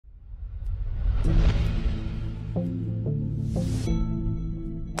Hello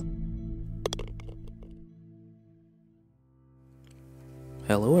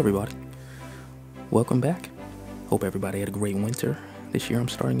everybody, welcome back. Hope everybody had a great winter. This year I'm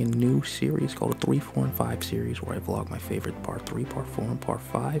starting a new series called a 3, 4, and 5 series where I vlog my favorite part 3, part 4, and part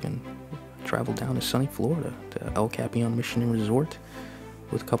 5 and travel down to sunny Florida to El Capeon Mission and Resort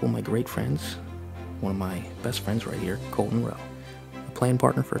with a couple of my great friends. One of my best friends right here, Colton Rowe. A playing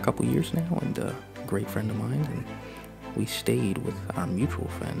partner for a couple years now and a great friend of mine, and we stayed with our mutual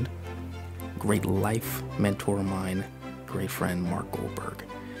friend, great life mentor of mine, great friend Mark Goldberg.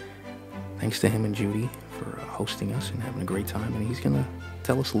 Thanks to him and Judy for hosting us and having a great time, and he's gonna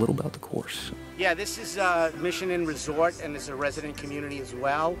tell us a little about the course. Yeah, this is Mission and Resort, and is a resident community as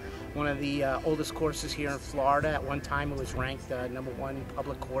well. One of the oldest courses here in Florida. At one time it was ranked #1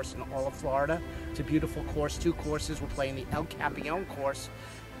 public course in all of Florida. It's a beautiful course. 2 courses. We're playing the El Capeon course,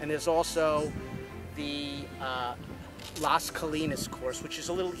 and there's also the Las Colinas course, which is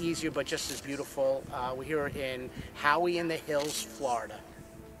a little easier but just as beautiful. We're here in Howey in the Hills, Florida.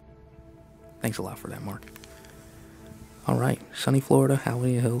 Thanks a lot for that, Mark. Alright, sunny Florida, Howey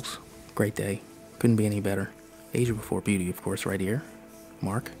in the Hills. Great day. Couldn't be any better. Asia before beauty, of course, right here.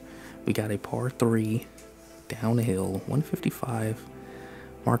 Mark, we got a par 3 down the hill, 155.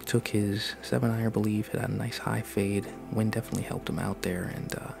 Mark took his 7-iron, I believe, hit a nice high fade. Wind definitely helped him out there,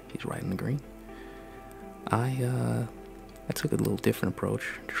 and he's right in the green. I took a little different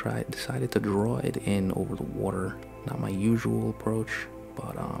approach. Decided to draw it in over the water. Not my usual approach,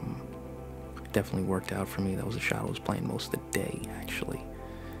 but definitely worked out for me. That was a shot I was playing most of the day, actually,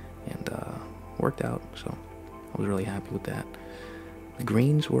 and worked out. So I was really happy with that. The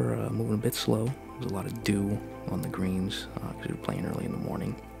greens were moving a bit slow. There was a lot of dew on the greens because we were playing early in the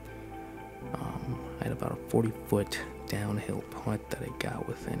morning. I had about a 40-foot downhill putt that I got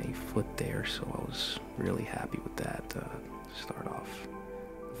within a foot there, so I was really happy with that to start off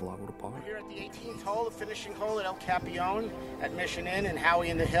the vlog with a par. We're here at the 18th hole, the finishing hole at El Capeon at Mission Inn in Howey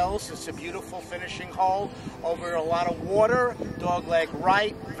in the Hills. It's a beautiful finishing hole over a lot of water, dogleg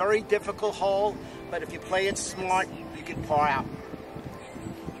right, very difficult hole, but if you play it smart, you can par out.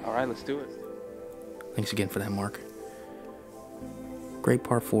 All right, let's do it. Thanks again for that, Mark. Great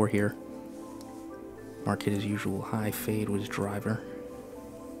par 4 here. Mark hit his usual high fade with his driver.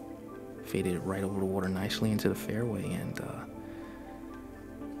 Faded it right over the water nicely into the fairway, and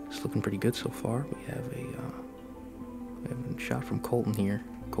it's looking pretty good so far. We have a shot from Colton here.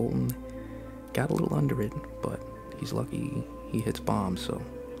 Colton got a little under it, but he's lucky he hits bombs, so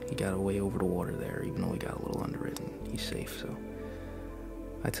he got way over the water there, even though he got a little under it, and he's safe. So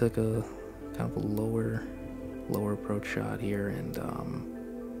I took a kind of a lower approach shot here, and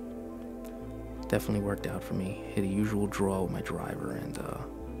definitely worked out for me. Hit a usual draw with my driver and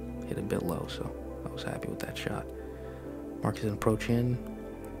hit a bit low, so I was happy with that shot. Mark his approach in,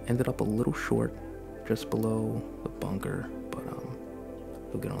 ended up a little short, just below the bunker, but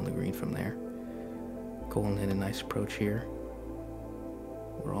we'll get on the green from there. Colton hit a nice approach here.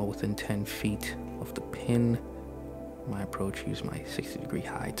 We're all within 10 feet of the pin. My approach used my 60-degree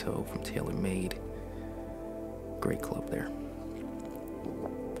high toe from TaylorMade. Great club there.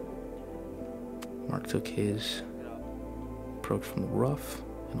 Mark took his approach from the rough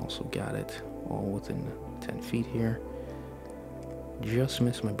and also got it all within 10 feet here. Just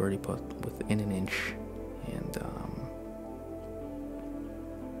missed my birdie putt within an inch, and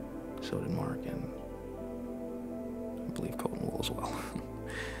so did Mark, and I believe Colton will as well.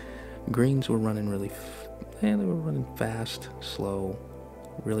 Greens were running they were running fast, slow,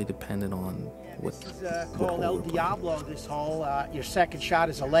 really dependent on what. This is called El Diablo, this hole. Your second shot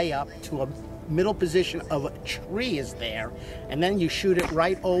is a layup to a middle position of a tree is there, and then you shoot it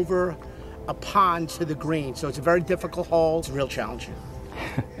right over a pond to the green. So it's a very difficult hole. It's real challenging.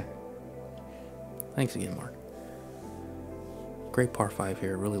 Thanks again, Mark. Great par 5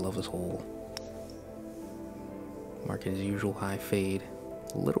 here. Really love this hole. Mark his usual high fade,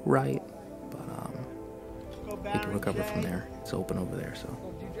 a little right, but he can recover from there. It's open over there, so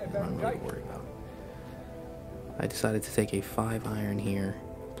I'm not really worried about it. I decided to take a 5-iron here,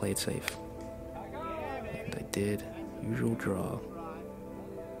 play it safe. And I did. Usual draw.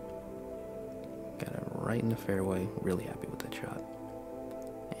 Got it right in the fairway. Really happy with that shot.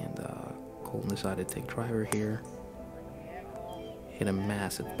 And Colton decided to take driver here. Hit a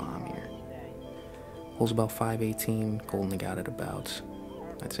massive bomb here. Hole's about 518. Colton got it about,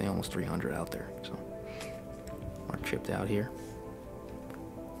 I'd say, almost 300 out there. So Mark chipped out here.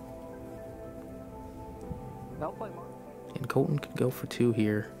 And Colton could go for 2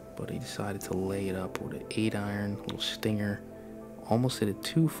 here, but he decided to lay it up with an 8-iron, little stinger. Almost hit it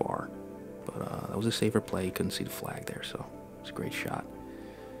too far. But that was a safer play. You couldn't see the flag there, so it's a great shot.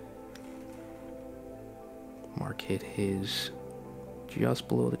 Mark hit his just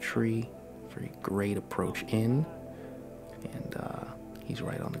below the tree. Very great approach in. And he's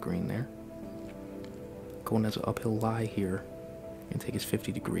right on the green there. Going as an uphill lie here. And take his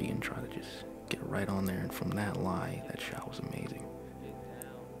 50-degree and try to just get right on there. And from that lie, that shot was amazing.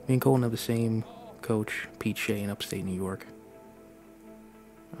 Me and Colton have the same coach, Pete Shea, in upstate New York.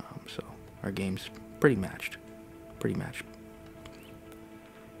 So our game's pretty matched.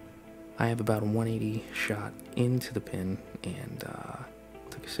 I have about a 180 shot into the pin, and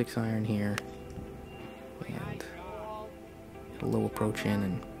took a 6-iron here, and a low approach in,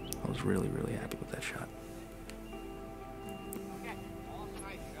 and I was really happy with that shot.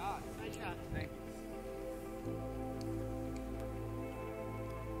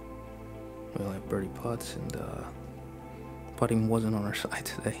 We all have birdie putts, and putting wasn't on our side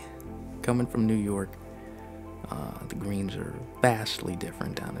today. Coming from New York, the greens are vastly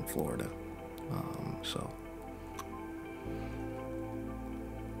different down in Florida. So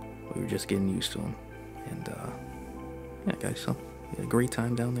we were just getting used to them. And yeah, guys, so we had a great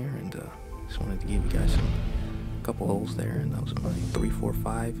time down there, and just wanted to give you guys a couple holes there, and that was my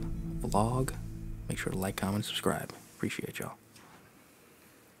 3-4-5 vlog. Make sure to like, comment, subscribe. Appreciate y'all.